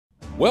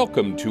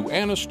Welcome to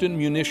Anniston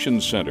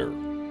Munitions Center.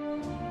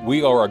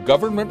 We are a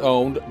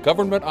government-owned,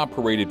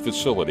 government-operated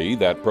facility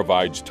that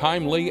provides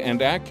timely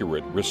and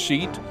accurate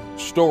receipt,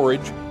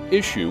 storage,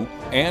 issue,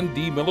 and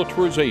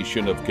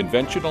demilitarization of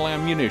conventional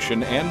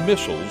ammunition and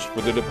missiles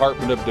for the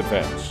Department of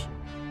Defense.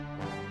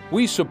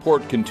 We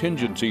support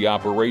contingency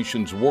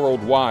operations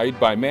worldwide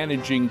by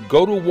managing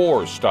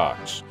go-to-war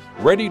stocks,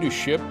 ready to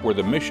ship where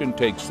the mission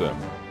takes them.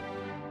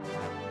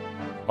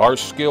 Our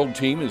skilled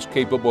team is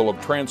capable of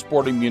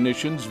transporting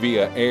munitions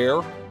via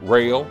air,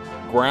 rail,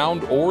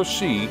 ground, or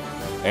sea,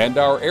 and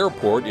our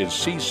airport is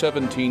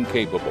C-17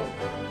 capable.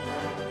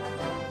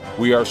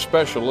 We are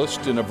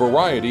specialists in a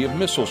variety of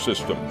missile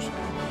systems.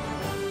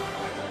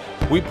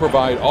 We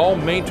provide all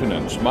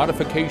maintenance,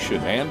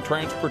 modification, and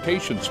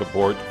transportation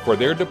support for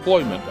their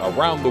deployment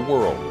around the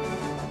world.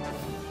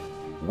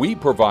 We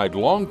provide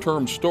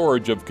long-term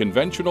storage of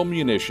conventional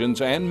munitions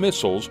and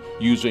missiles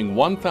using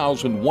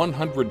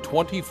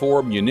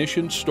 1,124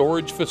 munition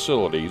storage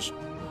facilities,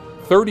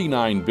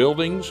 39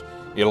 buildings,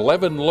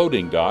 11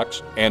 loading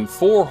docks, and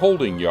 4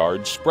 holding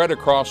yards spread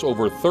across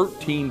over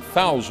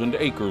 13,000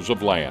 acres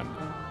of land.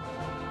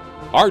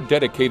 Our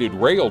dedicated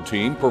rail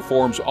team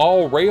performs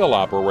all rail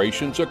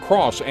operations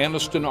across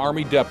Anniston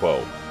Army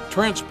Depot,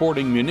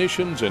 transporting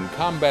munitions and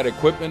combat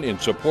equipment in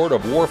support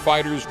of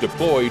warfighters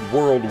deployed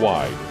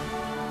worldwide.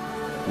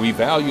 We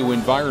value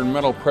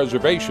environmental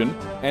preservation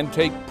and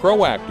take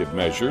proactive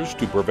measures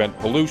to prevent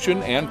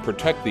pollution and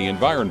protect the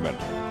environment.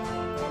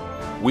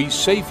 We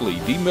safely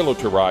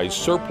demilitarize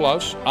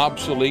surplus,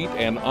 obsolete,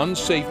 and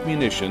unsafe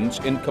munitions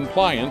in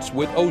compliance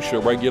with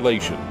OSHA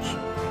regulations.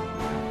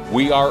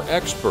 We are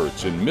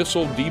experts in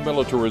missile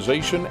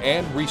demilitarization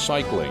and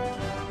recycling.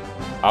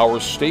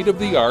 Our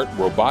state-of-the-art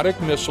robotic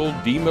missile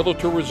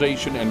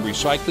demilitarization and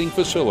recycling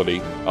facility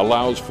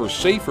allows for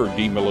safer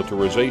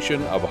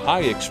demilitarization of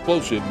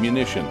high-explosive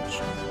munitions.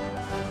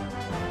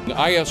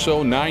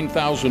 ISO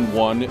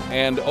 9001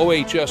 and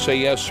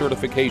OHSAS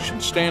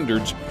certification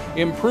standards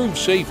improve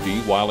safety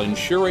while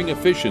ensuring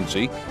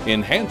efficiency,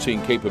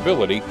 enhancing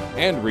capability,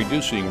 and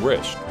reducing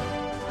risk.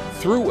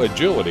 Through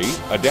agility,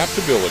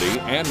 adaptability,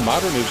 and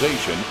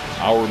modernization,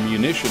 our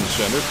Munitions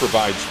Center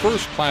provides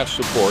first-class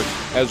support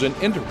as an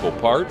integral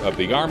part of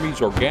the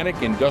Army's organic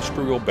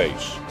industrial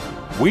base.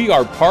 We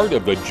are part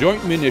of the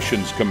Joint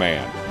Munitions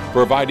Command,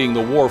 providing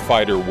the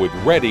warfighter with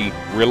ready,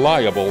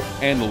 reliable,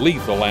 and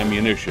lethal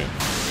ammunition.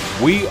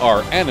 We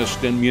are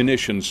Anniston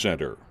Munitions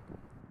Center.